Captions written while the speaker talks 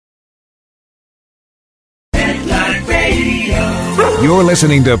You're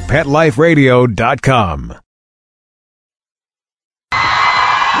listening to PetLifeRadio.com.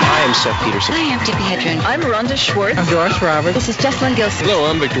 Hi, I'm Seth Peterson. Hi, I'm Tippi Hedren. I'm Rhonda Schwartz. I'm Doris Roberts. This is Jessalyn Gilson. Hello,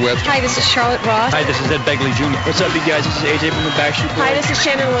 I'm Victor Webster. Hi, this is Charlotte Ross. Hi, this is Ed Begley Jr. What's up, you guys? This is AJ from the Backstreet Boys. Hi, this is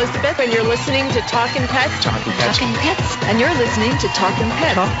Shannon Elizabeth, and you're listening to Talkin' Pets. Talking Pets. Talking Pets. And you're listening to Talkin'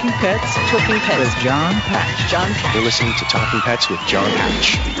 Pets. Talking Pets. Talking Pets. With John Patch. John Patch. You're listening to Talking Pets with John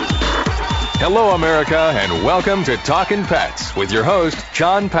Patch. Hello, America, and welcome to Talkin' Pets with your host,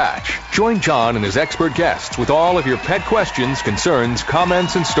 John Patch. Join John and his expert guests with all of your pet questions, concerns,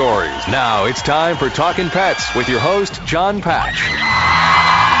 comments, and stories. Now it's time for Talkin' Pets with your host, John Patch.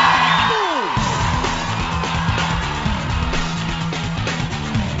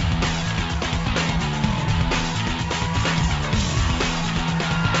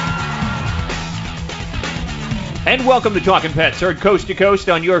 And welcome to Talkin' Pets, heard coast to coast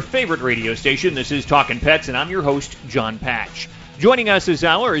on your favorite radio station. This is Talkin' Pets, and I'm your host, John Patch. Joining us this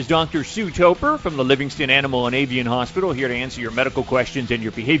hour is Dr. Sue Toper from the Livingston Animal and Avian Hospital, here to answer your medical questions and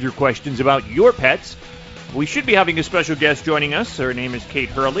your behavior questions about your pets. We should be having a special guest joining us. Her name is Kate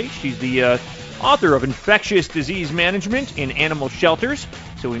Hurley. She's the author of Infectious Disease Management in Animal Shelters,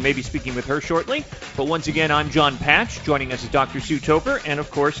 so we may be speaking with her shortly. But once again, I'm John Patch. Joining us is Dr. Sue Toper and, of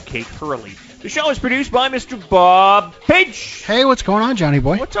course, Kate Hurley. The show is produced by Mr. Bob Page. Hey, what's going on, Johnny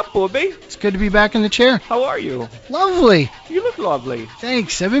boy? What's up, Bobby? It's good to be back in the chair. How are you? Lovely. You look lovely.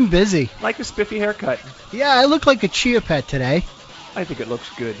 Thanks. I've been busy. Like a spiffy haircut. Yeah, I look like a chia pet today. I think it looks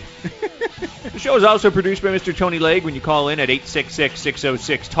good. The show is also produced by Mr. Tony Legg. When you call in at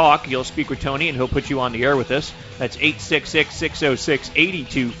 866-606-TALK, you'll speak with Tony, and he'll put you on the air with us. That's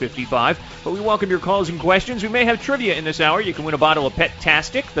 866-606-8255. But we welcome your calls and questions. We may have trivia in this hour. You can win a bottle of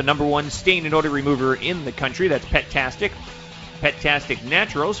Pet-tastic, the #1 stain and odor remover in the country. That's Pet-tastic. Pet-tastic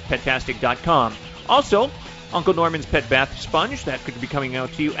Naturals, Pet-tastic.com. Also, Uncle Norman's Pet Bath Sponge. That could be coming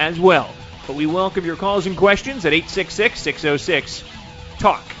out to you as well. But we welcome your calls and questions at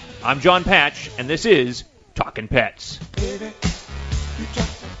 866-606-TALK. I'm John Patch, and this is Talkin' Pets.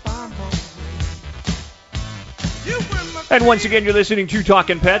 And once again, you're listening to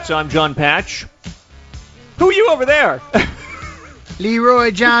Talkin' Pets. I'm John Patch. Who are you over there? Leroy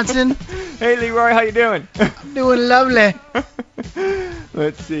Johnson. Hey, Leroy, how you doing? I'm doing lovely.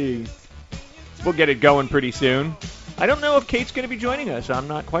 Let's see. We'll get it going pretty soon. I don't know if Kate's going to be joining us. I'm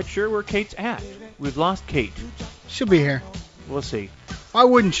not quite sure where Kate's at. We've lost Kate. She'll be here. We'll see. Why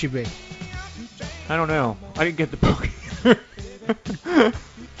wouldn't she be? I don't know. I didn't get the book.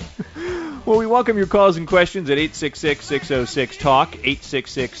 Well, we welcome your calls and questions at 866-606-TALK,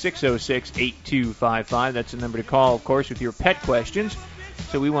 866-606-8255. That's the number to call, of course, with your pet questions.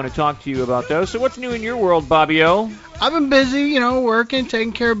 So we want to talk to you about those. So what's new in your world, Bobby-O? I've been busy, working,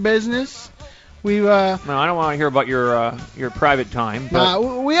 taking care of business. No, I don't want to hear about your private time.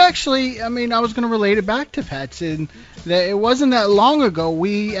 But we actually, I was going to relate it back to pets. And it wasn't that long ago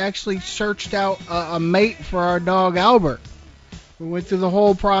we actually searched out a mate for our dog Albert. We went through the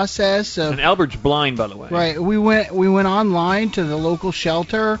whole process of. And Albert's blind, by the way. Right. We went online to the local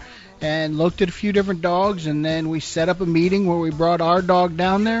shelter and looked at a few different dogs, and then we set up a meeting where we brought our dog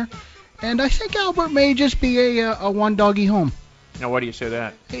down there. And I think Albert may just be a one-doggy home. Now, why do you say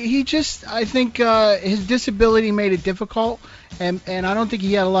that? I think his disability made it difficult, and I don't think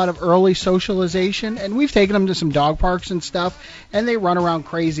he had a lot of early socialization. And we've taken him to some dog parks and stuff, and they run around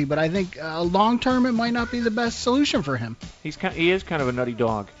crazy. But I think long term, it might not be the best solution for him. He is kind of a nutty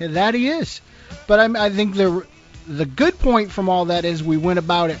dog. Yeah, that he is. But I think the good point from all that is we went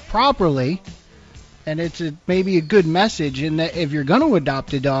about it properly, and it's maybe a good message in that if you're going to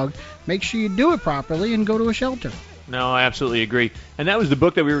adopt a dog, make sure you do it properly and go to a shelter. No, I absolutely agree. And that was the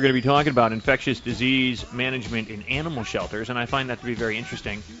book that we were going to be talking about, Infectious Disease Management in Animal Shelters, and I find that to be very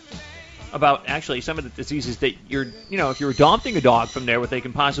interesting. About actually some of the diseases that if you're adopting a dog from there, what they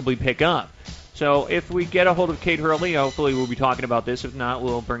can possibly pick up. So if we get a hold of Kate Hurley, hopefully we'll be talking about this. If not,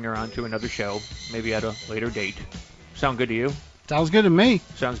 we'll bring her on to another show, maybe at a later date. Sound good to you? Sounds good to me.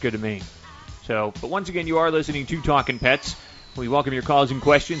 Sounds good to me. So, but once again, you are listening to Talkin' Pets. We welcome your calls and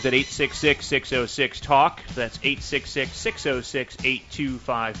questions at 866-606-TALK. That's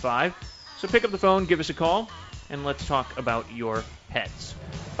 866-606-8255. So pick up the phone, give us a call, and let's talk about your pets.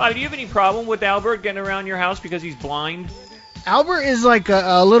 Bobby, do you have any problem with Albert getting around your house because he's blind? Albert is like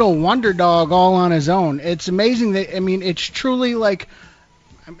a little wonder dog all on his own. It's amazing that, it's truly like,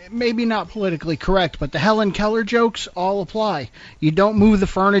 maybe not politically correct, but the Helen Keller jokes all apply. You don't move the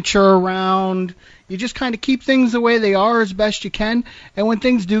furniture around. You just kind of keep things the way they are as best you can. And when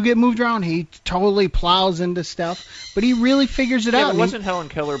things do get moved around, he totally plows into stuff. But he really figures it out. Wasn't Helen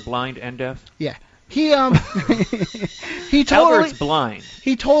Keller blind and deaf? Yeah. He he Albert's blind.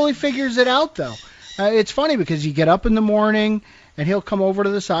 He totally figures it out though. It's funny because you get up in the morning and he'll come over to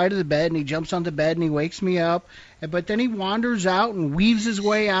the side of the bed and he jumps on the bed and he wakes me up. But then he wanders out and weaves his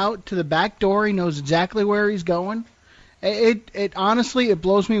way out to the back door. He knows exactly where he's going. It honestly, it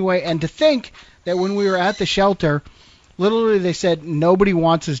blows me away. And to think that when we were at the shelter, literally they said nobody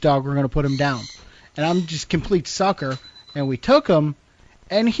wants this dog, we're going to put him down. And I'm just complete sucker. And we took him,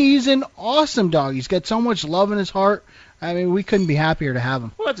 and he's an awesome dog. He's got so much love in his heart. I mean, we couldn't be happier to have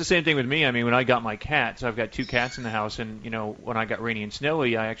him. Well, that's the same thing with me. I mean, when I got my cats, I've got 2 cats in the house, and, when I got Rainy and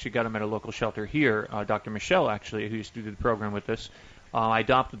Snowy, I actually got them at a local shelter here. Dr. Michelle, actually, who used to do the program with us, I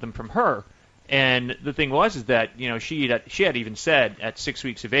adopted them from her. And the thing was is that, she had even said at 6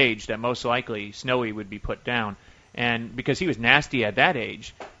 weeks of age that most likely Snowy would be put down, and because he was nasty at that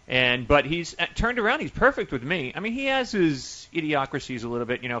age. But he's turned around. He's perfect with me. I mean, he has his idiocracies a little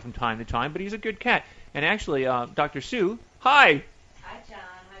bit, from time to time, but he's a good cat. And actually, Dr. Sue, hi. Hi, John.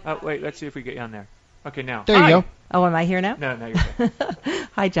 Hi, Bobby. Wait, let's see if we get you on there. Okay, now. There you go. Oh, am I here now? No, you're good.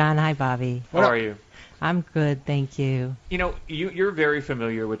 Hi, John. Hi, Bobby. How are you? I'm good, thank you. You're very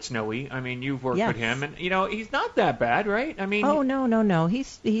familiar with Snowy. I mean, you've worked with him, and he's not that bad, right? I mean, no.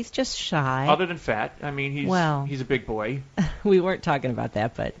 He's just shy. Other than fat, I mean, he's a big boy. We weren't talking about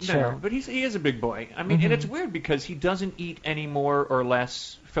that, but sure. No, but he is a big boy. I mean, and it's weird because he doesn't eat any more or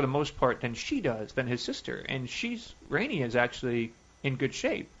less, for the most part, than she does, than his sister, and Rainy is actually in good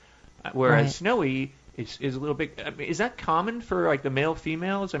shape, whereas Snowy is a little big. I mean, is that common for like the male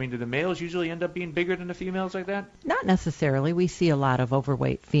females? I mean, do the males usually end up being bigger than the females like that? Not necessarily. We see a lot of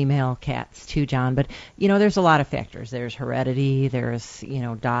overweight female cats too, John. But there's a lot of factors. There's heredity. There's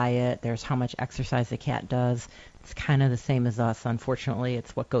diet. There's how much exercise the cat does. It's kind of the same as us. Unfortunately,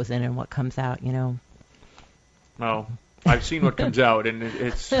 it's what goes in and what comes out. Well, I've seen what comes out, and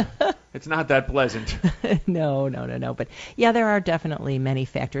it's not that pleasant. No. But yeah, there are definitely many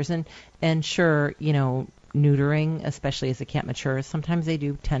factors, and sure, neutering, especially as the cat matures, sometimes they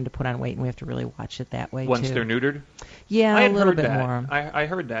do tend to put on weight, and we have to really watch it that way Once too. they're neutered? Yeah, I had a little heard bit that. more. I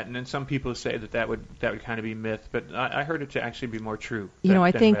heard that, and then some people say that would kind of be myth, but I heard it to actually be more true.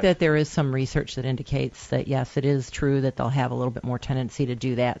 I think myth. that there is some research that indicates that yes, it is true that they'll have a little bit more tendency to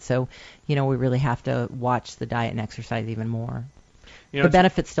do that. So, we really have to watch the diet and exercise even more. The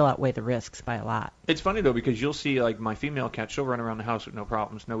benefits still outweigh the risks by a lot. It's funny though because you'll see like my female cat, she'll run around the house with no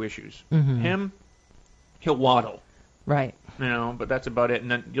problems, no issues. Mm-hmm. Him, he'll waddle. Right. But that's about it.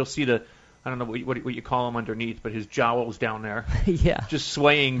 And then you'll see I don't know what you call him underneath, but his jowl's down there. Yeah. Just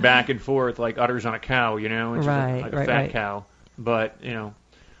swaying back and forth like udders on a cow, It's like a fat cow. But, well,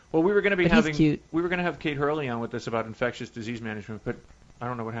 we were going to we were going to have Kate Hurley on with us about infectious disease management, but I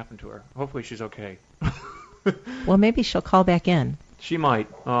don't know what happened to her. Hopefully she's okay. Well, maybe she'll call back in. She might.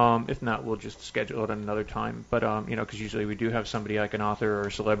 If not, we'll just schedule it at another time. But, because usually we do have somebody like an author or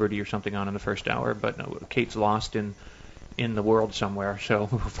a celebrity or something on in the first hour. But no, Kate's lost in the world somewhere, so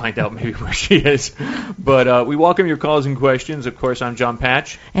we'll find out maybe where she is. But we welcome your calls and questions. Of course, I'm John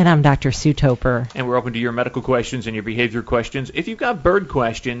Patch. And I'm Dr. Sue Toper. And we're open to your medical questions and your behavior questions. If you've got bird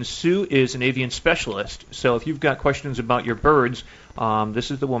questions, Sue is an avian specialist. So if you've got questions about your birds,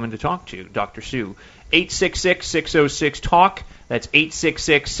 this is the woman to talk to, Dr. Sue. 866-606-TALK. That's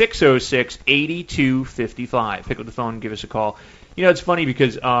 866-606-8255. Pick up the phone and give us a call. It's funny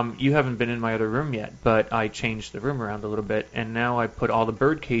because you haven't been in my other room yet, but I changed the room around a little bit, and now I put all the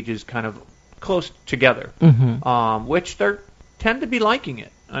bird cages kind of close together, which they tend to be liking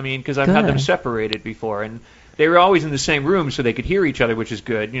it. I mean, because I've had them separated before, and they were always in the same room so they could hear each other, which is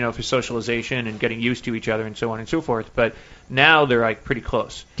good, for socialization and getting used to each other and so on and so forth. But now they're like pretty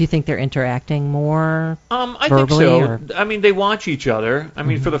close. Do you think they're interacting more? I think so. Or? I mean, they watch each other. I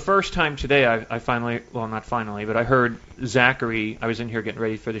mean, for the first time today, I finally, well, not finally, but I heard Zachary. I was in here getting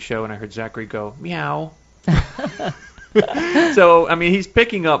ready for the show, and I heard Zachary go, meow. So, I mean, he's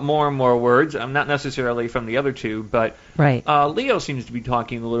picking up more and more words. I'm not necessarily from the other two, but right. Leo seems to be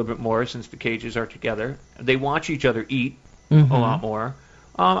talking a little bit more since the cages are together. They watch each other eat a lot more.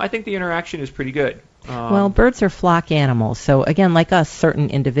 I think the interaction is pretty good. Well, birds are flock animals, so again, like us,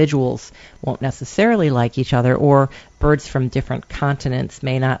 certain individuals won't necessarily like each other, or birds from different continents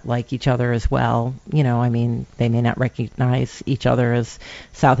may not like each other as well. I mean, they may not recognize each other as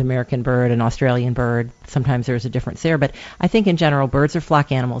South American bird and Australian bird. Sometimes there's a difference there, but I think in general, birds are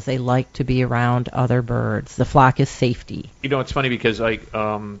flock animals. They like to be around other birds. The flock is safety. It's funny because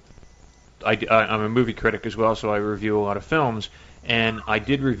I'm a movie critic as well, so I review a lot of films. And I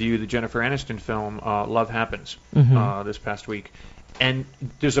did review the Jennifer Aniston film, Love Happens, this past week. And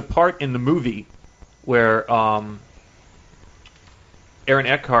there's a part in the movie where Aaron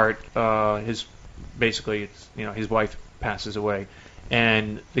Eckhart, his basically it's his wife passes away,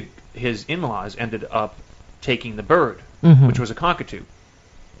 and his in-laws ended up taking the bird, which was a cockatoo,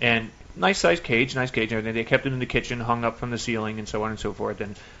 and nice sized cage, and everything. They kept it in the kitchen, hung up from the ceiling, and so on and so forth.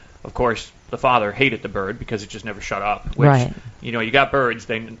 And of course, the father hated the bird because it just never shut up. Which, right. You got birds;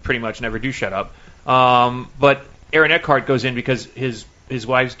 they pretty much never do shut up. But Aaron Eckhart goes in because his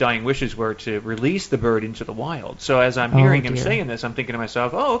wife's dying wishes were to release the bird into the wild. So as I'm hearing him saying this, I'm thinking to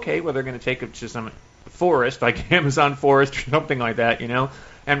myself, oh, okay, well, they're going to take it to some forest, like Amazon forest or something like that,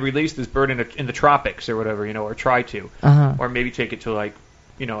 and release this bird in the tropics or whatever, or try to. Or maybe take it to like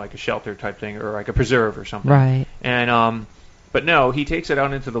a shelter type thing or like a preserve or something. Right. And but no, he takes it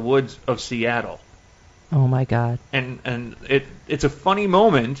out into the woods of Seattle. Oh my God. And it's a funny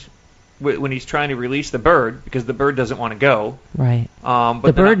moment when he's trying to release the bird because the bird doesn't want to go. Right. But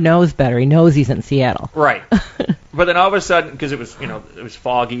the bird knows better. He knows he's in Seattle. Right. But then all of a sudden, because it was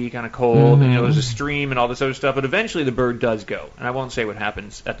foggy, kind of cold, and it was a stream and all this other stuff. But eventually, the bird does go, and I won't say what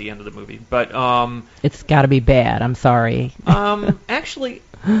happens at the end of the movie. But it's got to be bad. I'm sorry. Actually,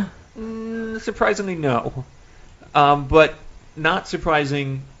 surprisingly, no. But not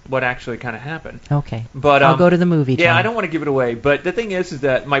surprising what actually kind of happened. Okay. But I'll go to the movie. Yeah, Tom. I don't want to give it away. But the thing is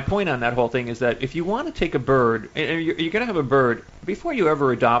that my point on that whole thing is that if you want to take a bird, and you're going to have a bird, before you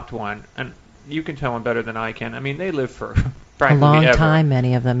ever adopt one, and you can tell them better than I can. I mean, they live for practically a long ever. time,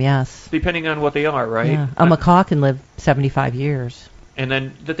 many of them, yes. Depending on what they are, right? Yeah. A macaw can live 75 years. And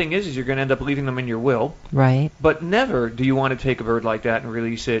then the thing is you're going to end up leaving them in your will. Right. But never do you want to take a bird like that and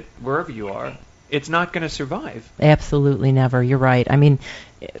release it wherever you are. It's not going to survive. Absolutely never. You're right. I mean,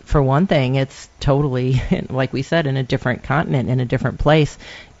 for one thing, it's totally, like we said, in a different continent, in a different place.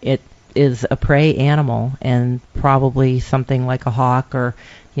 It is a prey animal, and probably something like a hawk or,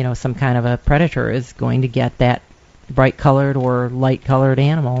 some kind of a predator is going to get that bright-colored or light-colored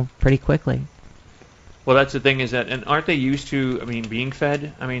animal pretty quickly. Well, that's the thing is that, and aren't they used to, being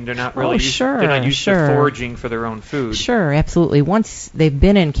fed? I mean, they're not really sure, they're not used to foraging for their own food. Sure, absolutely. Once they've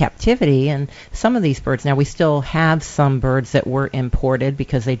been in captivity, and some of these birds, now we still have some birds that were imported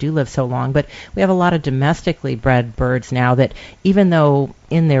because they do live so long, but we have a lot of domestically bred birds now that even though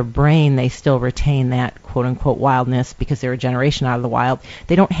in their brain they still retain that quote-unquote wildness because they're a generation out of the wild,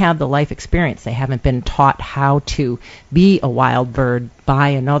 they don't have the life experience. They haven't been taught how to be a wild bird by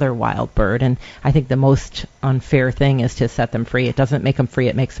another wild bird, and I think the most unfair thing is to set them free. It doesn't make them free,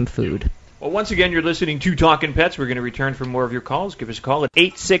 it makes them food. Well, once again, you're listening to Talkin' Pets. We're going to return for more of your calls. Give us a call at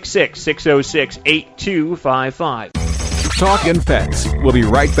 866-606-8255. Talkin' Pets. We'll be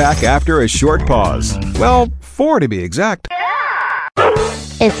right back after a short pause. Well, 4 to be exact.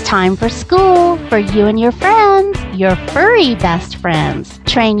 It's time for school for you and your friends, your furry best friends.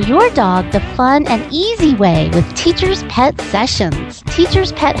 Train your dog the fun and easy way with Teacher's Pet Sessions.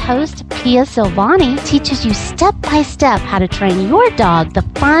 Teacher's Pet host Pia Silvani teaches you step-by-step how to train your dog the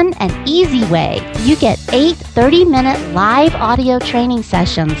fun and easy way. You get 8 30-minute live audio training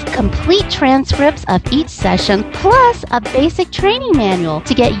sessions, complete transcripts of each session, plus a basic training manual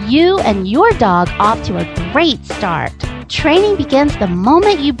to get you and your dog off to a great start. Training begins the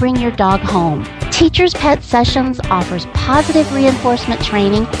moment you bring your dog home. Teacher's Pet Sessions offers positive reinforcement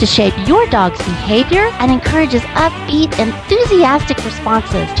training to shape your dog's behavior and encourages upbeat, enthusiastic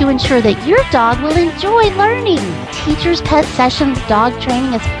responses to ensure that your dog will enjoy learning. Teacher's Pet Sessions dog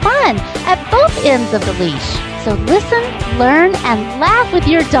training is fun at both ends of the leash. So listen, learn, and laugh with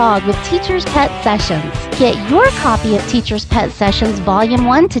your dog with Teacher's Pet Sessions. Get your copy of Teacher's Pet Sessions Volume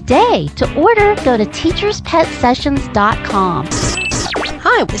 1 today. To order, go to teacherspetsessions.com.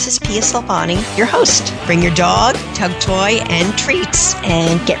 Hi, this is Pia Silvani, your host. Bring your dog, tug toy, and treats,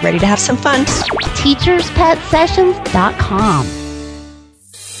 and get ready to have some fun. teacherspetsessions.com.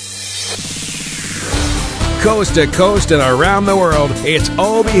 Coast to coast and around the world, it's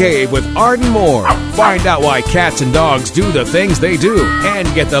All Behave with Arden Moore. Find out why cats and dogs do the things they do,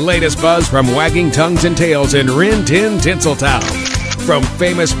 and get the latest buzz from wagging tongues and tails in Rin Tin Tinseltown. From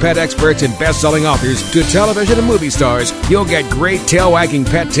famous pet experts and best-selling authors to television and movie stars, you'll get great tail-wagging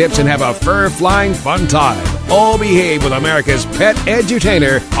pet tips and have a fur-flying fun time. All Behave with America's pet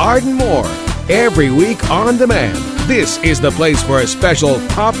edutainer, Arden Moore. Every week on demand. This is the place for a special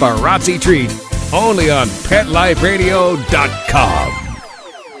paparazzi treat. Only on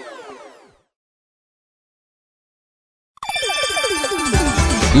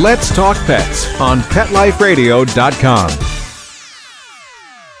PetLifeRadio.com. Let's Talk Pets on PetLifeRadio.com.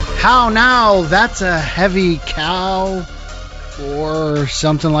 How now? That's a heavy cow or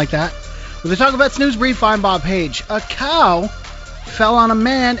something like that. With the Talk Pets News Brief, I'm Bob Page. A cow fell on a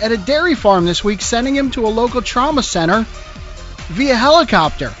man at a dairy farm this week, sending him to a local trauma center via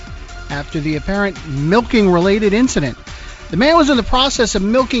helicopter. after the apparent milking-related incident. The man was in the process of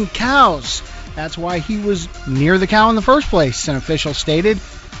milking cows. That's why he was near the cow in the first place, an official stated. He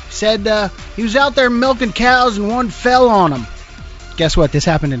said he was out there milking cows and one fell on him. Guess what? This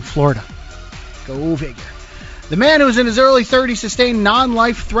happened in Florida. Go figure. The man, who was in his early 30s, sustained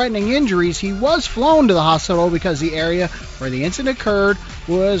non-life-threatening injuries. He was flown to the hospital because the area where the incident occurred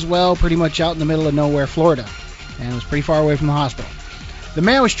was, well, pretty much out in the middle of nowhere, Florida, and it was pretty far away from the hospital. The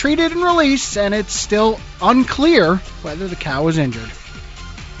man was treated and released, and it's still unclear whether the cow was injured.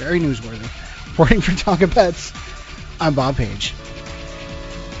 Very newsworthy. Reporting for Talking Pets, I'm Bob Page.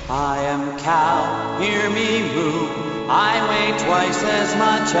 I am cow, hear me moo. I weigh twice as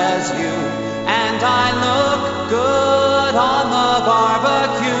much as you, and I look good on the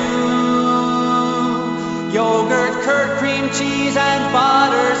barbecue. Yogurt, curd, cream, cheese, and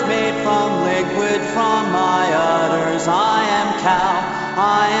butters made from liquid from my udders. I am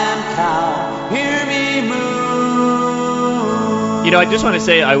cow, hear me moo. You know, I just want to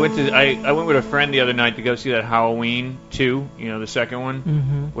say I went with a friend the other night to go see that Halloween 2, the second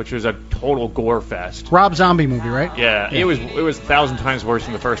one, which was a total gore fest. Rob Zombie movie, right? Yeah, it was 1,000 times worse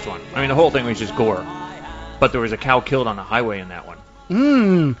than the first one. I mean, the whole thing was just gore. But there was a cow killed on the highway in that one.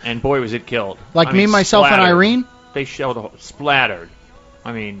 And boy, was it killed. Like Me, Myself, and Irene? They showed splattered.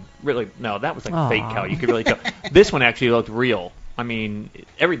 I mean, really, no, that was like fake cow. You could really tell. This one actually looked real. I mean,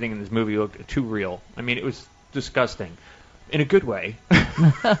 everything in this movie looked too real. I mean, it was disgusting. In a good way.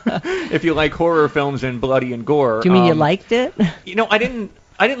 If you like horror films and bloody and gore. Do you mean you liked it? I didn't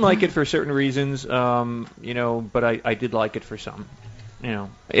like it for certain reasons, but I did like it for some.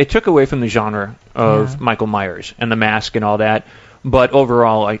 It took away from the genre of Michael Myers and The Mask and all that, but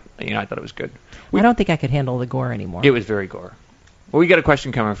overall, I thought it was good. I don't think I could handle the gore anymore. It was very gore. Well, we got a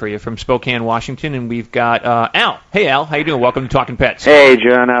question coming for you from Spokane, Washington, and we've got Al. Hey, Al, how you doing? Welcome to Talking Pets. Hey,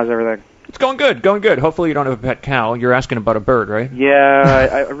 John, how's everything? It's going good, going good. Hopefully you don't have a pet cow. You're asking about a bird, right?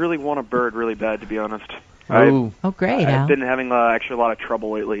 Yeah, I really want a bird really bad, to be honest. Oh, great, I've Al. been having actually a lot of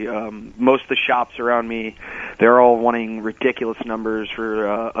trouble lately. Most of the shops around me, they're all wanting ridiculous numbers for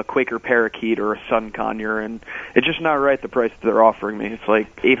a Quaker parakeet or a sun conure, and it's just not right, the price that they're offering me. It's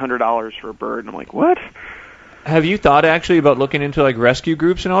like $800 for a bird, and I'm like, what? Have you thought actually about looking into like rescue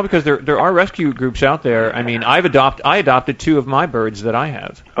groups and all? Because there are rescue groups out there. I mean, I adopted 2 of my birds that I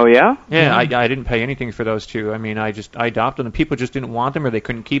have. Oh yeah? Yeah, I didn't pay anything for those 2. I mean, I adopted them. People just didn't want them or they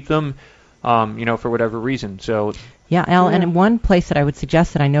couldn't keep them, for whatever reason. So. Yeah, Al, and one place that I would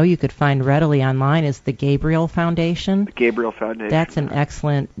suggest that I know you could find readily online is the Gabriel Foundation. The Gabriel Foundation. That's an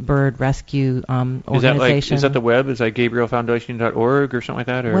excellent bird rescue organization. Is that the web? Is that GabrielFoundation.org or something like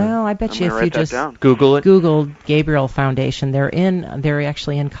that? Or? Well, I bet you if you just Google it. Google Gabriel Foundation, they're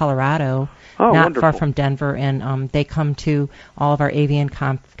actually in Colorado, not wonderful. far from Denver, and they come to all of our avian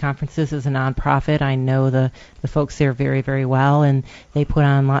conferences as a nonprofit. I know the folks there very, very well, and they put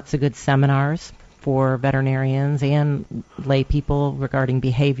on lots of good seminars for veterinarians and lay people regarding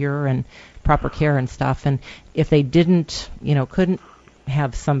behavior and proper care and stuff. And if they couldn't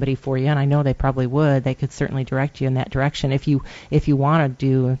have somebody for you, and I know they probably would, they could certainly direct you in that direction. If you want to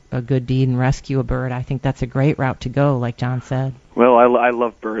do a good deed and rescue a bird, I think that's a great route to go, like John said. Well, I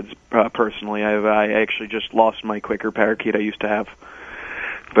love birds personally. I actually just lost my Quaker parakeet I used to have.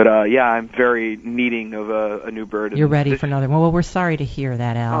 But, I'm very needing of a new bird. You're ready for another one. Well, we're sorry to hear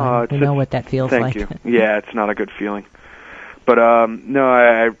that, Al. We know what that feels like. Thank you. Yeah, it's not a good feeling. But,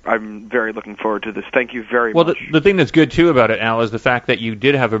 I'm very looking forward to this. Thank you very much. Well, the thing that's good, too, about it, Al, is the fact that you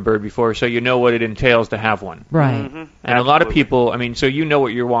did have a bird before, so you know what it entails to have one. Right. Mm-hmm. And Absolutely. a lot of people, so you know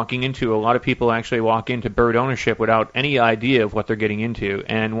what you're walking into. A lot of people actually walk into bird ownership without any idea of what they're getting into.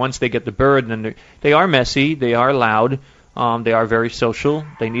 And once they get the bird, then they are messy, they are loud. They are very social.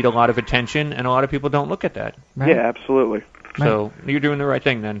 They need a lot of attention, and a lot of people don't look at that. Right. Yeah, absolutely. So you're doing the right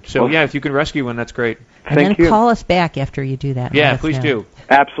thing then. So, if you can rescue one, that's great. And then call us back after you do that. Yeah, please do.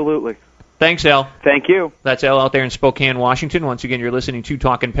 Absolutely. Thanks, Al. Thank you. That's Al out there in Spokane, Washington. Once again, you're listening to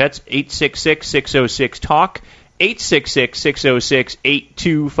Talkin' Pets, 866-606-TALK.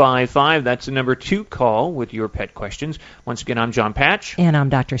 866-606-8255. That's the number to call with your pet questions. Once again, I'm John Patch. And I'm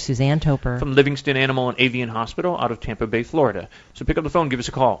Dr. Suzanne Toper. From Livingston Animal and Avian Hospital out of Tampa Bay, Florida. So pick up the phone, give us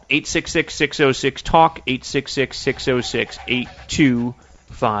a call. 866-606-TALK,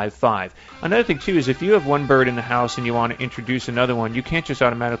 866-606-8255. Another thing, too, is if you have one bird in the house and you want to introduce another one, you can't just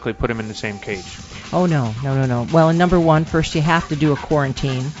automatically put them in the same cage. Oh, no. Well, and number one, first you have to do a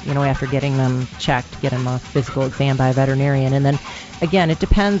quarantine, after getting them checked, get them a physical exam by a veterinarian. And then, again, it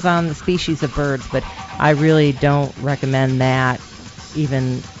depends on the species of birds, but I really don't recommend that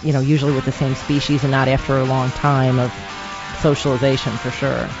even, usually with the same species and not after a long time of socialization for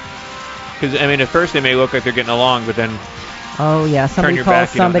sure. Because, I mean, at first they may look like they're getting along, but then... Oh, yeah. Somebody your calls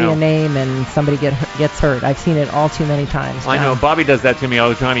back, you don't somebody know. a name and somebody gets hurt. I've seen it all too many times. I know. Bobby does that to me all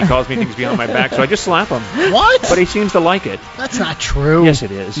the time. He calls me things behind my back, so I just slap him. What? But he seems to like it. That's not true. Yes,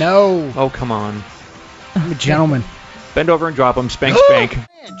 it is. No. Oh, come on. I'm a gentleman. Bend over and drop him. Spank, spank.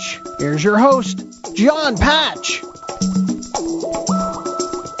 Here's your host, John Patch.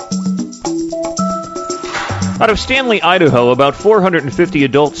 Out of Stanley, Idaho, about 450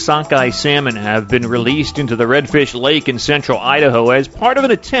 adult sockeye salmon have been released into the Redfish Lake in central Idaho as part of an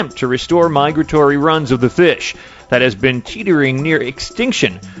attempt to restore migratory runs of the fish that has been teetering near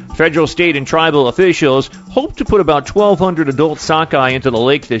extinction. Federal, state, and tribal officials hope to put about 1,200 adult sockeye into the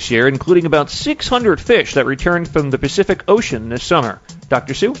lake this year, including about 600 fish that returned from the Pacific Ocean this summer.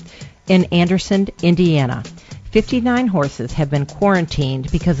 Dr. Sue? In Anderson, Indiana, 59 horses have been quarantined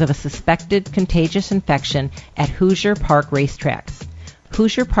because of a suspected contagious infection at Hoosier Park racetracks.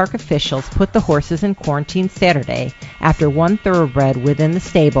 Hoosier Park officials put the horses in quarantine Saturday after one thoroughbred within the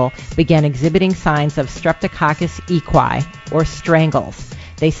stable began exhibiting signs of Streptococcus equi, or strangles.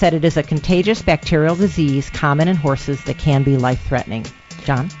 They said it is a contagious bacterial disease common in horses that can be life-threatening.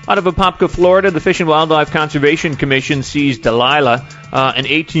 John? Out of Apopka, Florida, the Fish and Wildlife Conservation Commission seized Delilah, an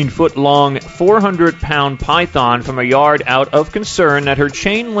 18-foot-long, 400-pound python from a yard out of concern that her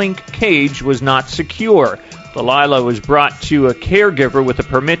chain-link cage was not secure. Delilah was brought to a caregiver with a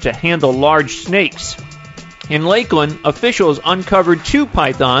permit to handle large snakes. In Lakeland, officials uncovered 2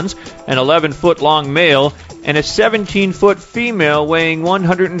 pythons, an 11-foot-long male and a 17-foot female weighing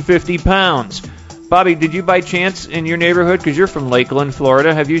 150 pounds. Bobby, did you by chance in your neighborhood, because you're from Lakeland,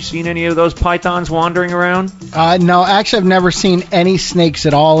 Florida, have you seen any of those pythons wandering around? No, actually I've never seen any snakes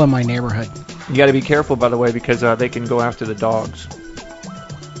at all in my neighborhood. You got to be careful, by the way, because they can go after the dogs.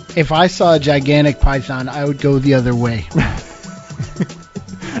 If I saw a gigantic python, I would go the other way.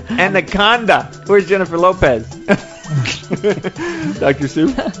 Anaconda. Where's Jennifer Lopez? Dr.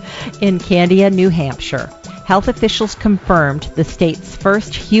 Sue? In Candia, New Hampshire, health officials confirmed the state's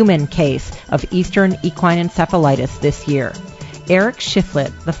first human case of Eastern equine encephalitis this year. Eric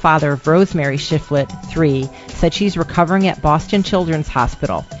Shiflett, the father of Rosemary Shiflett, 3, said she's recovering at Boston Children's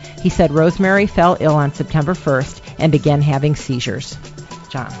Hospital. He said Rosemary fell ill on September 1st and began having seizures.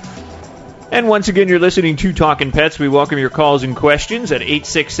 John. And once again, you're listening to Talkin' Pets. We welcome your calls and questions at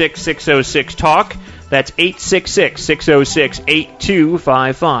 866-606-TALK. That's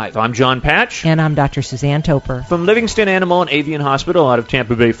 866-606-8255. I'm John Patch. And I'm Dr. Suzanne Toper. From Livingston Animal and Avian Hospital out of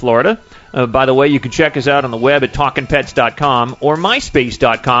Tampa Bay, Florida. By the way, you can check us out on the web at talkinpets.com or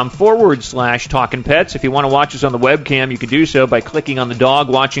myspace.com/talkinpets. If you want to watch us on the webcam, you can do so by clicking on the dog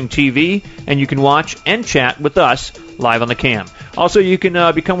watching TV, and you can watch and chat with us live on the cam. Also, you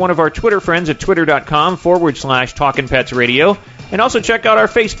can become one of our Twitter friends at twitter.com/talkinpetsradio. And also check out our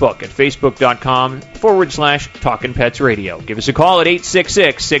Facebook at facebook.com/talkinpetsradio. Give us a call at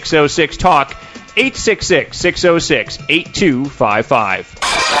 866-606-TALK, 866-606-8255.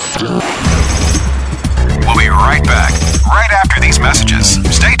 We'll be right back, right after these messages.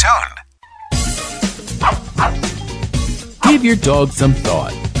 Stay tuned. Give your dog some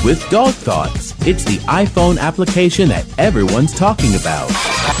thought with Dog Thoughts. It's the iPhone application that everyone's talking about.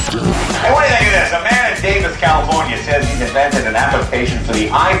 Hey, what do you think of this? A man in Davis, California says he's invented an application for the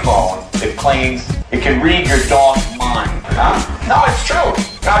iPhone that claims it can read your dog's mind. Huh? No, it's true.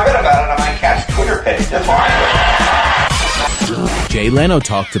 I read about it on my cat's Twitter page. That's why I Jay Leno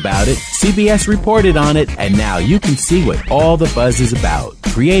talked about it, CBS reported on it, and now you can see what all the buzz is about.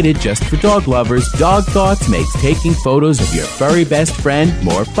 Created just for dog lovers, Dog Thoughts makes taking photos of your furry best friend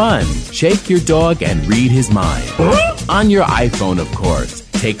more fun. Shake your dog and read his mind. On your iPhone, of course.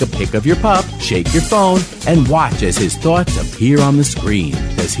 Take a pic of your pup, shake your phone, and watch as his thoughts appear on the screen.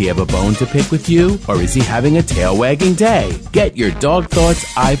 Does he have a bone to pick with you, or is he having a tail-wagging day? Get your Dog Thoughts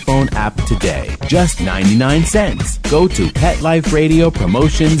iPhone app today. Just 99 cents. Go to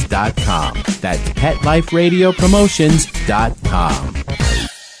PetLifeRadioPromotions.com. That's PetLifeRadioPromotions.com.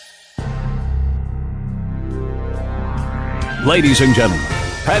 Ladies and gentlemen,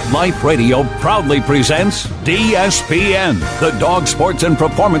 Pet Life Radio proudly presents DSPN, the Dog Sports and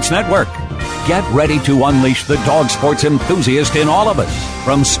Performance Network. Get ready to unleash the dog sports enthusiast in all of us.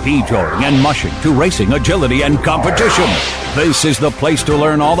 From speed drawing and mushing to racing, agility, and competition. This is the place to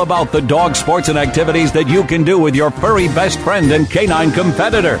learn all about the dog sports and activities that you can do with your furry best friend and canine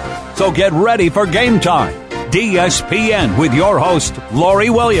competitor. So get ready for game time. DSPN with your host, Lori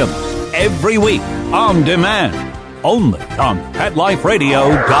Williams. Every week, on demand. Only on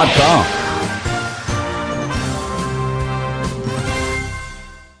PetLifeRadio.com.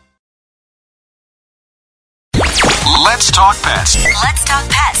 Let's talk pets. Let's talk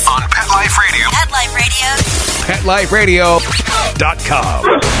pets On Pet Life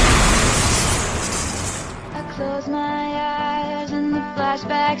PetLifeRadio.com. I close my eyes and the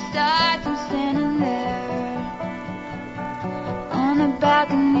flashback starts. I'm standing there on the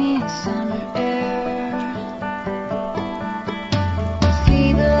balcony in summer air.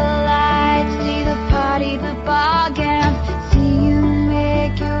 See the lights, see the party, the ball game. See you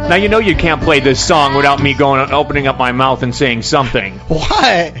make your Now, you know you can't play this song without me opening up my mouth and saying something.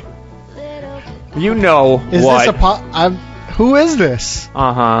 What? You know Is what? this a who is this?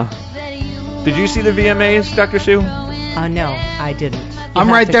 Uh-huh. Did you see the VMAs, Dr. Sue? No, I didn't. I'm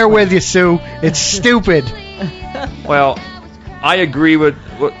right there with you, Sue. It's stupid. Well, I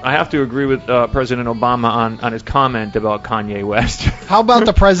have to agree with President Obama on his comment about Kanye West. How about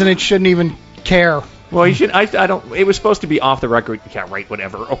the president shouldn't even care? Well, he should. I don't. It was supposed to be off the record. Yeah, right.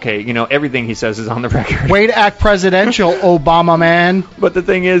 Whatever. Okay. Everything he says is on the record. Way to act presidential, Obama man. But the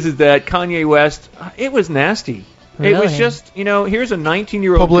thing is that Kanye West, it was nasty. Really? It was just, here's a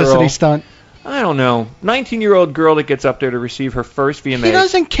 19-year-old Publicity girl. stunt. I don't know. 19-year-old girl that gets up there to receive her first VMA. He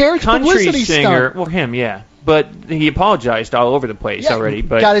doesn't care. It's country publicity singer. stunt. Well, him, yeah. But he apologized all over the place already.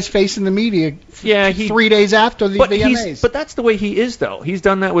 But got his face in the media. Yeah, 3 days after the VMAs. But that's the way he is, though. He's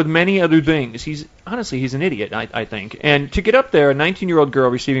done that with many other things. He's an idiot, I think. And to get up there, a 19-year-old girl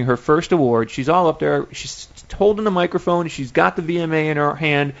receiving her first award, she's all up there. She's holding the microphone. She's got the VMA in her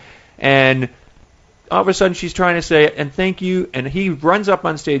hand, and all of a sudden she's trying to say, and thank you, and he runs up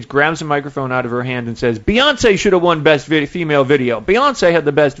on stage, grabs the microphone out of her hand, and says, Beyonce should have won Best Female Video. Beyonce had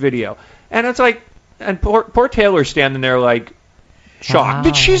the best video. And it's like, and poor Taylor's standing there like, shocked.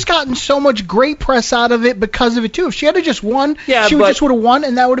 But she's gotten so much great press out of it because of it, too. If she had just won, she just would have won,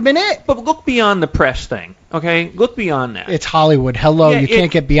 and that would have been it. But look beyond the press thing, okay? Look beyond that. It's Hollywood. Hello, you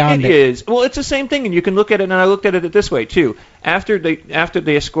can't get beyond it. It is. Well, it's the same thing, and you can look at it, and I looked at it this way, too. After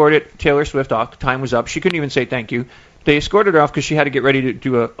they escorted Taylor Swift off, time was up. She couldn't even say thank you. They escorted her off because she had to get ready to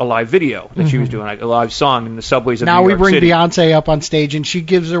do a live video that she was doing, like a live song in the subways of New York City. Now we bring Beyonce up on stage, and she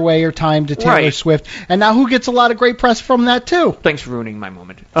gives away her time to Taylor Swift. And now who gets a lot of great press from that, too? Thanks for ruining my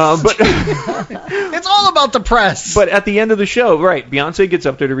moment. But it's all about the press. But at the end of the show, Beyonce gets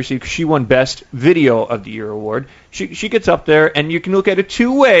up there to receive, she won Best Video of the Year award. She gets up there, and you can look at it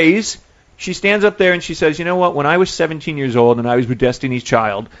two ways. She stands up there, and she says, you know what, when I was 17 years old, and I was with Destiny's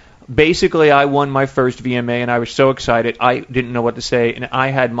Child, basically, I won my first VMA, and I was so excited. I didn't know what to say, and I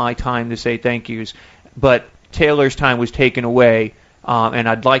had my time to say thank yous. But Taylor's time was taken away, and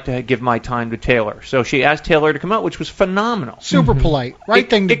I'd like to give my time to Taylor. So she asked Taylor to come out, which was phenomenal. Super polite. Right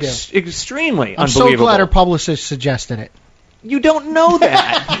thing to do. Extremely I'm unbelievable. so glad her publicist suggested it. You don't know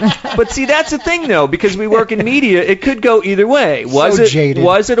that. But see, that's the thing, though, because we work in media, it could go either way. Was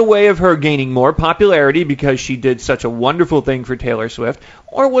it a way of her gaining more popularity because she did such a wonderful thing for Taylor Swift,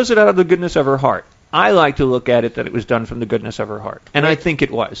 or was it out of the goodness of her heart? I like to look at it that it was done from the goodness of her heart, and I think it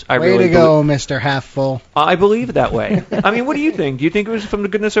was. Way to go, Mr. Half Full. I believe that way. I mean, what do you think? Do you think it was from the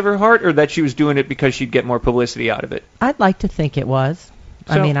goodness of her heart, or that she was doing it because she'd get more publicity out of it? I'd like to think it was.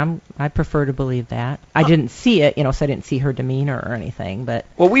 So, I mean, I prefer to believe that. I didn't see it, so I didn't see her demeanor or anything. But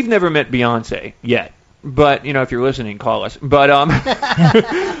well, we've never met Beyonce yet. But if you're listening, call us. But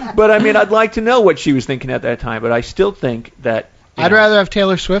but I mean, I'd like to know what she was thinking at that time. But I still think that I'd rather have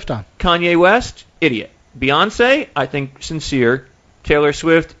Taylor Swift on. Kanye West, idiot. Beyonce, I think sincere. Taylor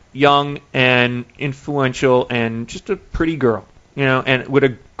Swift, young and influential and just a pretty girl. And with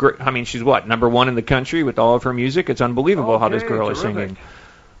a great, I mean, she's what, number one in the country with all of her music? It's unbelievable how this girl is singing.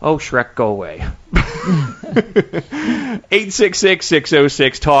 Oh, Shrek, go away.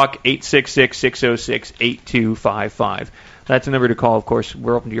 866-606-TALK, 866-606-8255. That's the number to call, of course.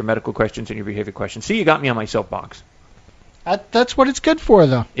 We're open to your medical questions and your behavior questions. See, you got me on my soapbox. That's what it's good for,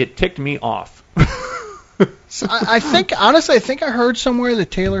 though. It ticked me off. So I think I heard somewhere that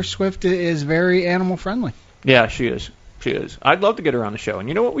Taylor Swift is very animal friendly. Yeah, she is. She is. I'd love to get her on the show. And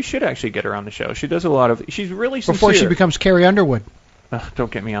you know what? We should actually get her on the show. She does a lot of... She's really sincere. Before she becomes Carrie Underwood.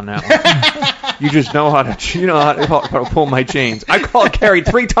 Don't get me on that one. You just know how to pull my chains. I called Carrie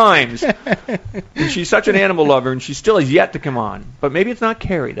 3 times. And she's such an animal lover, and she still has yet to come on. But maybe it's not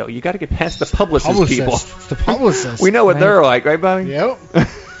Carrie, though. You got to get past the publicist people. The publicist. We know what they're like, right, Bobby? Yep.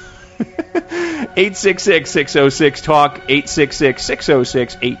 866-606-TALK,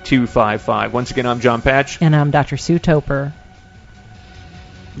 866-606-8255. Once again, I'm John Patch. And I'm Dr. Sue Toper.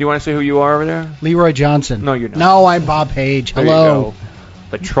 Do you want to say who you are over there? Leroy Johnson. No, you're not. No, I'm Bob Page. There Hello. you go.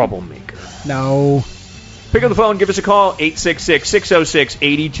 The troublemaker. No. Pick up the phone. Give us a call.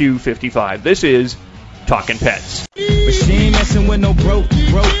 866-606-8255. This is Talkin' Pets.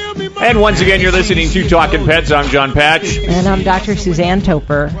 And once again, you're listening to Talkin' Pets. I'm John Patch. And I'm Dr. Suzanne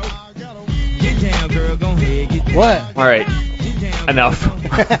Toper. What? All right. Enough.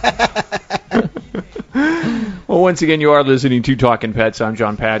 Well, once again, you are listening to Talking Pets. I'm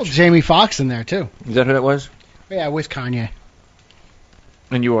John Patch. Jamie Foxx in there, too. Is that who that was? Yeah, with Kanye.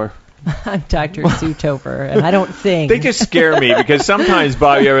 And you are? I'm Dr. Sue Topper, and I don't sing. They just scare me because sometimes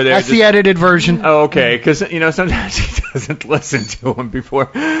Bobby over there. That's the edited version. Oh, okay. Because sometimes he doesn't listen to them before,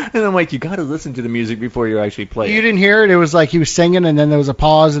 and I'm like, you got to listen to the music before you actually play it. You didn't hear it. It was like he was singing, and then there was a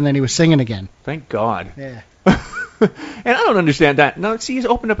pause, and then he was singing again. Thank God. Yeah. And I don't understand that. No, see, he's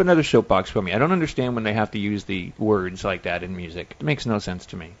opened up another soapbox for me. I don't understand when they have to use the words like that in music. It makes no sense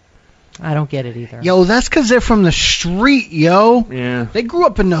to me. I don't get it either. Yo, that's because they're from the street, yo. Yeah. They grew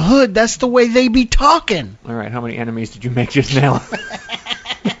up in the hood. That's the way they be talking. All right, how many enemies did you make just now?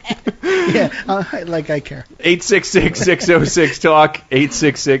 Yeah, like I care. 866-606-TALK,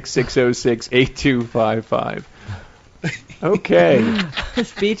 866-606-8255. Okay.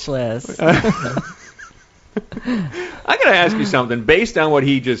 Speechless. I got to ask you something. Based on what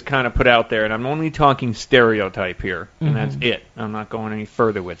he just kind of put out there, and I'm only talking stereotype here, and that's it. I'm not going any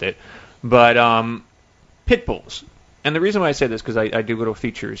further with it. But pit bulls. And the reason why I say this is because I do little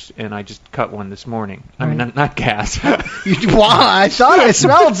features, and I just cut one this morning. I mean, not gas. Wow, I thought I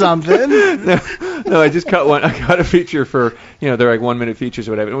smelled something. No, I just cut one. I got a feature for, they're like 1 minute features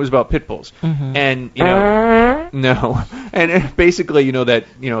or whatever. It was about pit bulls. And, no. And basically, that,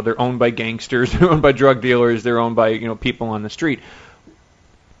 they're owned by gangsters, they're owned by drug dealers, they're owned by, people on the street.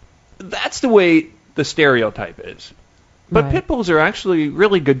 That's the way the stereotype is. But pit bulls are actually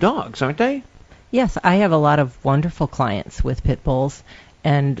really good dogs, aren't they? Yes, I have a lot of wonderful clients with pit bulls,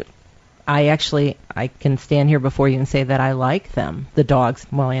 and I can stand here before you and say that I like them, the dogs,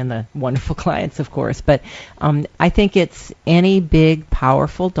 and the wonderful clients, of course. But I think it's any big,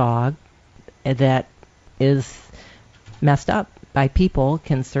 powerful dog that is messed up by people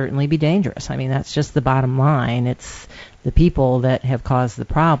can certainly be dangerous. I mean, that's just the bottom line. It's the people that have caused the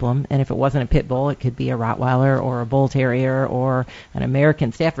problem, and if it wasn't a pit bull, it could be a Rottweiler or a Bull Terrier or an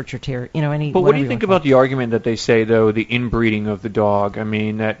American Staffordshire Terrier, any. But what do you think about the argument that they say, though, the inbreeding of the dog? I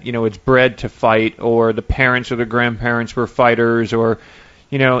mean, that, it's bred to fight, or the parents or the grandparents were fighters, or,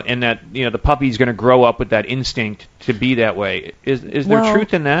 and that, the puppy's going to grow up with that instinct to be that way. Is there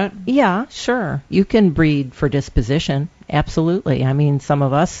truth in that? Yeah, sure. You can breed for disposition, absolutely. I mean, some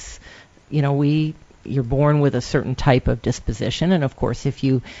of us, you're born with a certain type of disposition, and of course if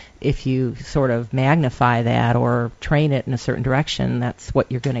you sort of magnify that or train it in a certain direction, that's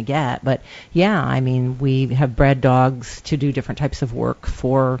what you're going to get. But yeah, I mean, we have bred dogs to do different types of work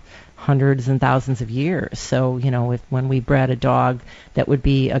for hundreds and thousands of years. So, when we bred a dog that would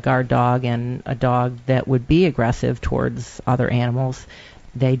be a guard dog and a dog that would be aggressive towards other animals,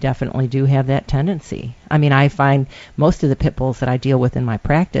 they definitely do have that tendency. I mean, I find most of the pit bulls that I deal with in my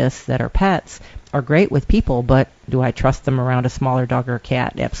practice that are pets are great with people, but do I trust them around a smaller dog or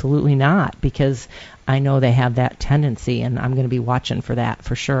cat? Absolutely not, because I know they have that tendency, and I'm going to be watching for that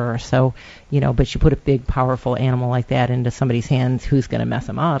for sure. So, but you put a big, powerful animal like that into somebody's hands, who's going to mess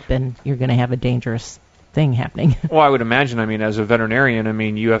them up, and you're going to have a dangerous thing happening. Well, I would imagine, as a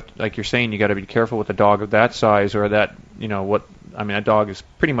veterinarian, you have, like you're saying, you got to be careful with a dog of that size, or that, a dog is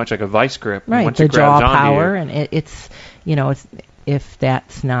pretty much like a vice grip. Right, once the it grabs jaw power, onto you, and it's if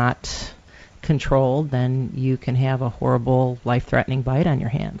that's not controlled, then you can have a horrible, life-threatening bite on your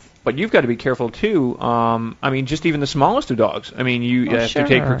hands. But you've got to be careful too. Just even the smallest of dogs. You have to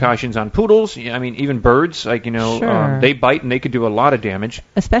take precautions on poodles. Even birds, they bite and they could do a lot of damage.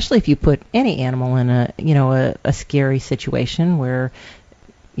 Especially if you put any animal in a scary situation where,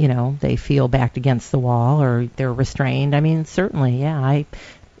 they feel backed against the wall or they're restrained. Certainly, yeah,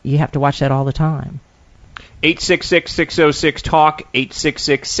 you have to watch that all the time. 866-606-TALK,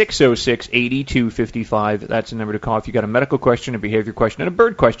 866-606-8255. That's the number to call if you got a medical question, a behavior question, and a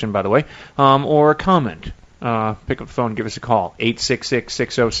bird question, by the way, or a comment. Pick up the phone and give us a call,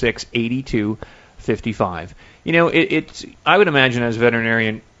 866-606-8255. I would imagine as a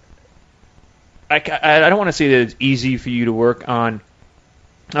veterinarian, I don't want to say that it's easy for you to work on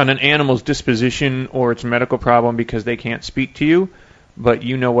an animal's disposition or its medical problem because they can't speak to you, but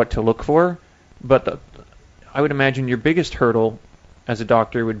you know what to look for. But I would imagine your biggest hurdle as a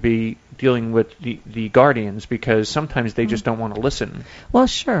doctor would be dealing with the guardians, because sometimes they just don't want to listen. Well,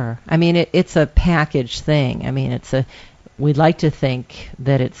 sure. It's a package thing. We'd like to think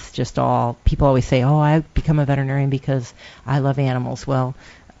that it's just all, people always say, I become a veterinarian because I love animals. Well,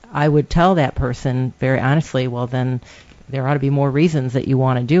 I would tell that person very honestly, well, then there ought to be more reasons that you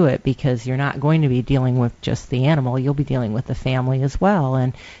want to do it, because you're not going to be dealing with just the animal. You'll be dealing with the family as well.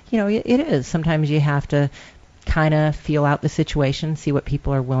 And, it is. Sometimes you have to kind of feel out the situation, see what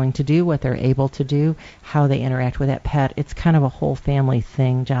people are willing to do, what they're able to do, how they interact with that pet. It's kind of a whole family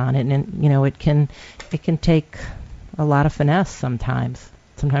thing, John, and you know, it can take a lot of finesse sometimes.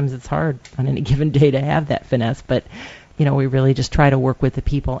 Sometimes it's hard on any given day to have that finesse, but you know, we really just try to work with the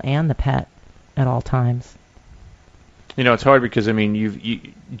people and the pet at all times. You know, it's hard because, I mean, you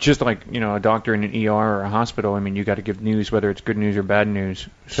just like, you know, a doctor in an ER or a hospital, I mean, you got to give news, whether it's good news or bad news.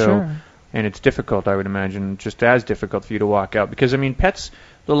 So, sure. And it's difficult, I would imagine, just as difficult for you to walk out. Because, I mean, pets,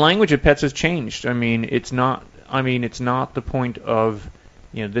 the language of pets has changed. I mean, it's not the point of,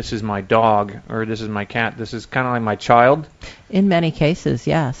 you know, this is my dog or this is my cat. This is kind of like my child. In many cases,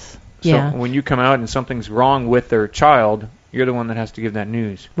 yes. So yeah. when you come out and something's wrong with their child, you're the one that has to give that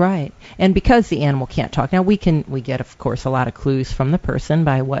news. Right. And because the animal can't talk, now we get, of course, a lot of clues from the person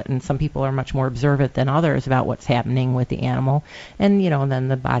by what, and some people are much more observant than others about what's happening with the animal. And, you know, then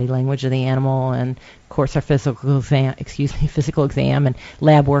the body language of the animal and, of course, our physical exam and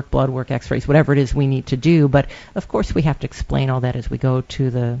lab work, blood work, x-rays, whatever it is we need to do. But, of course, we have to explain all that as we go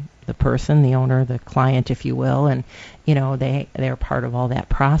to the person, the owner, the client, if you will. And, you know, they're part of all that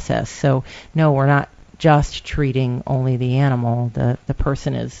process. So, no, we're not just treating only the animal. The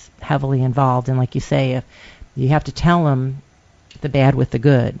person is heavily involved, and like you say, if you have to tell them the bad with the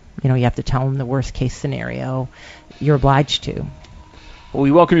good. You know, you have to tell them the worst case scenario. You're obliged to. Well,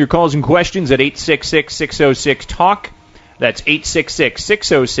 we welcome your calls and questions at 866-606-TALK. That's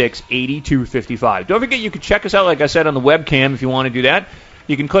 866-606-8255. Don't forget, you can check us out, like I said, on the webcam if you want to do that.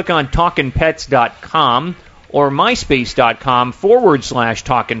 You can click on talkinpets.com or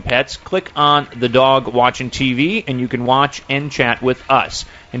myspace.com/talkinpets. Click on the dog watching TV, and you can watch and chat with us.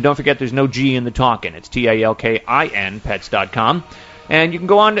 And don't forget, there's no G in the talkin'. It's TALKIN, pets.com. And you can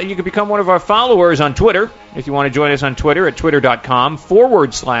go on, you can become one of our followers on Twitter, if you want to join us on Twitter at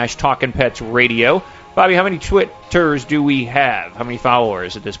twitter.com/talkinpetsradio. Bobby, how many Twitters do we have? How many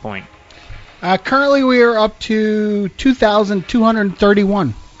followers at this point? Currently, we are up to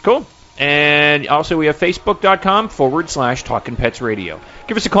 2,231. Cool. And also we have facebook.com/talkinpetsradio.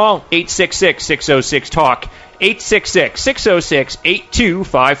 Give us a call, 866-606-TALK,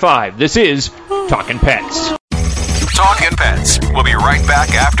 866-606-8255. This is Talkin' Pets. Talkin' Pets. We'll be right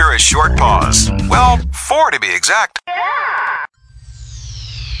back after a short pause. Well, 4 to be exact.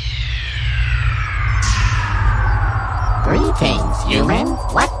 Greetings, human.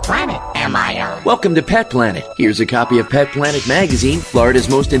 What planet am I on? Welcome to Pet Planet. Here's a copy of Pet Planet Magazine, Florida's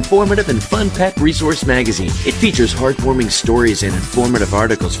most informative and fun pet resource magazine. It features heartwarming stories and informative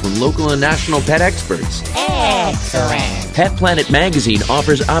articles from local and national pet experts. Excellent. Pet Planet Magazine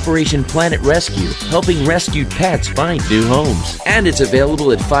offers Operation Planet Rescue, helping rescued pets find new homes. And it's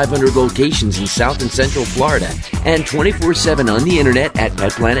available at 500 locations in South and Central Florida and 24/7 on the internet at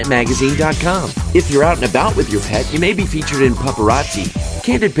petplanetmagazine.com. If you're out and about with your pet, you may be featured in Paparazzi,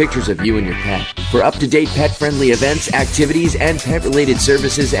 candid pictures of you and your pet. For up-to-date pet-friendly events, activities, and pet-related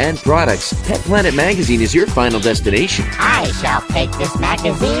services and products, Pet Planet Magazine is your final destination. I shall take this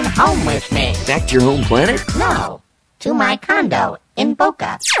magazine home with me. Back to your home planet? No, to my condo in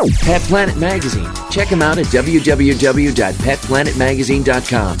Boca. Pet Planet Magazine. Check them out at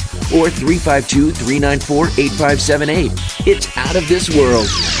www.petplanetmagazine.com or 352-394-8578. It's out of this world.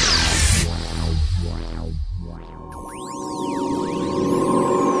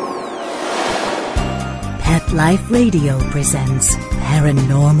 Pet Life Radio presents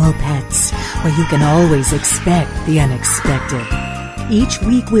Paranormal Pets, where you can always expect the unexpected. Each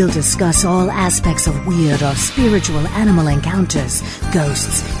week we'll discuss all aspects of weird or spiritual animal encounters,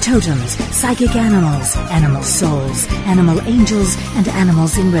 ghosts, totems, psychic animals, animal souls, animal angels, and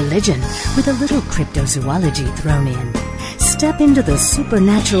animals in religion, with a little cryptozoology thrown in. Step into the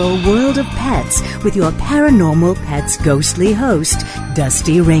supernatural world of pets with your Paranormal Pets ghostly host,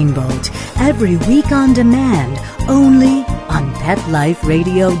 Dusty Rainbolt, every week on demand, only on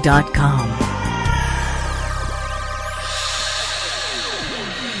PetLifeRadio.com.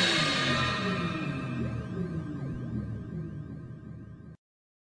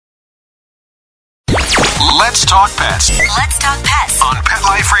 Let's talk pets. Let's talk pets On Pet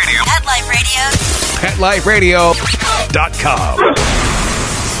Life Radio. Pet Life Radio. PetLifeRadio.com.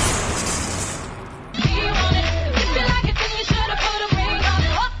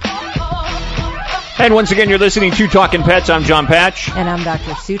 And once again, you're listening to Talkin' Pets. I'm John Patch. And I'm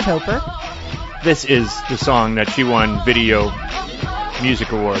Dr. Sue Toper. This is the song that she won Video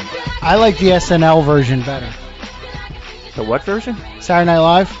Music Award. I like the SNL version better. The what version? Saturday Night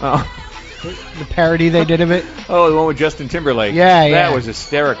Live. Oh. The parody they did of it. Oh, the one with Justin Timberlake. Yeah. That was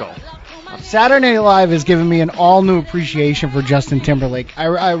hysterical. Saturday Night Live has given me an all-new appreciation for Justin Timberlake.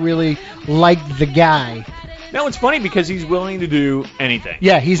 I really liked the guy. No, it's funny because he's willing to do anything.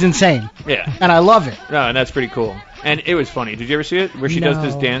 Yeah, he's insane. Yeah. And I love it. No, and that's pretty cool. And it was funny. Did you ever see it? Where she does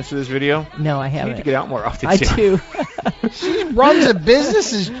this dance to this video? No, I You haven't. need to get out more often. I Sarah. do. She runs a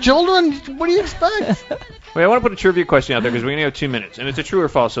business as children. What do you expect? Wait, I want to put a trivia question out there because we only have 2 minutes, and it's a true or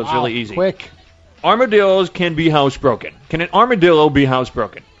false, so it's really easy. Quick. Armadillos can be housebroken. Can an armadillo be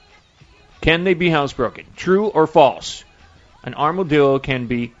housebroken? Can they be housebroken? True or false? An armadillo can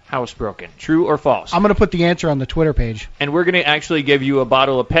be housebroken. True or false? I'm going to put the answer on the Twitter page. And we're going to actually give you a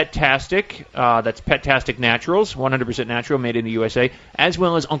bottle of Pet-tastic. That's Pet-tastic Naturals, 100% natural, made in the USA, as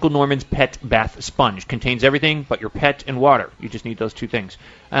well as Uncle Norman's Pet Bath Sponge. Contains everything but your pet and water. You just need those 2 things,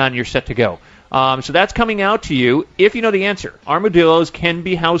 and you're set to go. So that's coming out to you if you know the answer. Armadillos can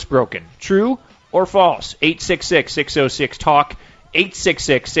be housebroken. True or false? 866-606-TALK,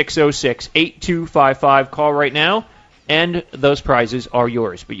 866-606-8255. Call right now. And those prizes are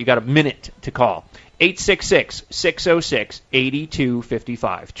yours, but you got a minute to call.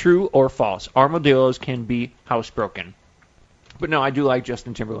 866-606-8255. True or false? Armadillos can be housebroken. But no, I do like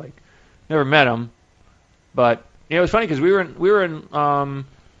Justin Timberlake. Never met him, but it was funny because we were in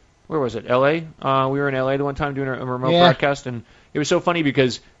where was it? L.A. We were in L.A. the one time doing a remote broadcast, and it was so funny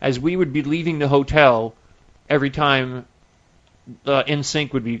because as we would be leaving the hotel, every time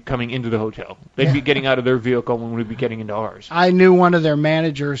NSYNC would be coming into the hotel. They'd be getting out of their vehicle when we'd be getting into ours. I knew one of their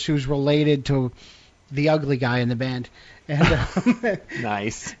managers who's related to the ugly guy in the band. And,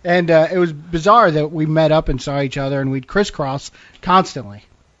 nice. And it was bizarre that we met up and saw each other, and we'd crisscross constantly.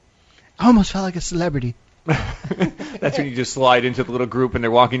 I almost felt like a celebrity. That's when you just slide into the little group and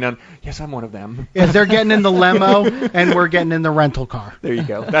they're walking down. Yes, I'm one of them. Yeah, they're getting in the limo, and we're getting in the rental car. There you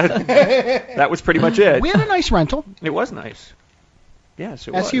go. That was pretty much it. We had a nice rental. It was nice. Yes,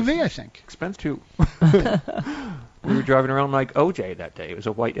 it was. SUV, I think. Expense too. We were driving around like OJ that day. It was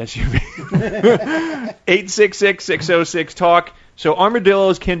a white SUV. 866-606-TALK. So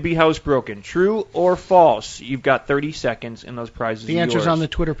armadillos can be housebroken. True or false? You've got 30 seconds, and those prizes The are answer's yours. on the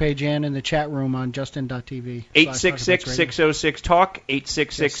Twitter page and in the chat room on justin.tv. 866-606-TALK.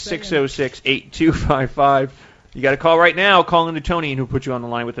 866-606-8255. You got to call right now. Call into Tony, and he'll put you on the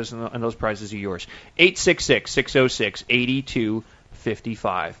line with us, and those prizes are yours.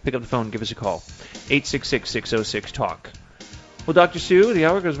 866-606-8255. Pick up the phone. Give us a call. 866-606-TALK. Well, Dr. Sue, the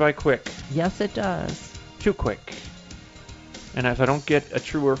hour goes by quick. Yes, it does. Too quick. And if I don't get a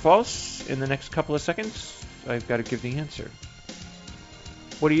true or false in the next couple of seconds, I've got to give the answer.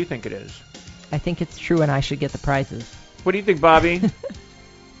 What do you think it is? I think it's true, and I should get the prizes. What do you think, Bobby?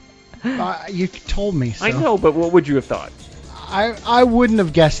 You told me so. I know, but what would you have thought? I wouldn't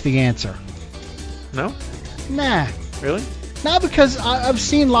have guessed the answer. No? Nah. Really? Not because I've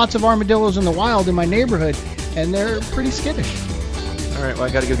seen lots of armadillos in the wild in my neighborhood, and they're pretty skittish. All right, well, I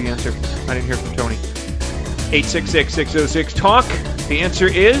got to give the answer. I didn't hear from Tony. 866-606-TALK. The answer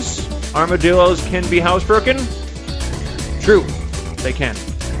is armadillos can be housebroken. True. They can.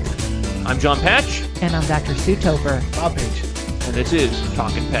 I'm John Patch. And I'm Dr. Sue Toper. Bob Page. And this is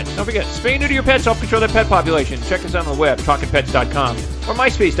Talkin' Pets. Don't forget, spay neuter your pets, help control their pet population. Check us out on the web, talkinpets.com or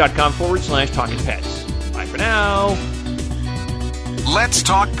myspace.com/talkinpets. Bye for now. Let's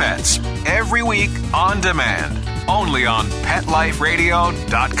Talk Pets every week on demand, only on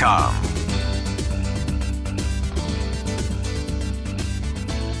PetLifeRadio.com.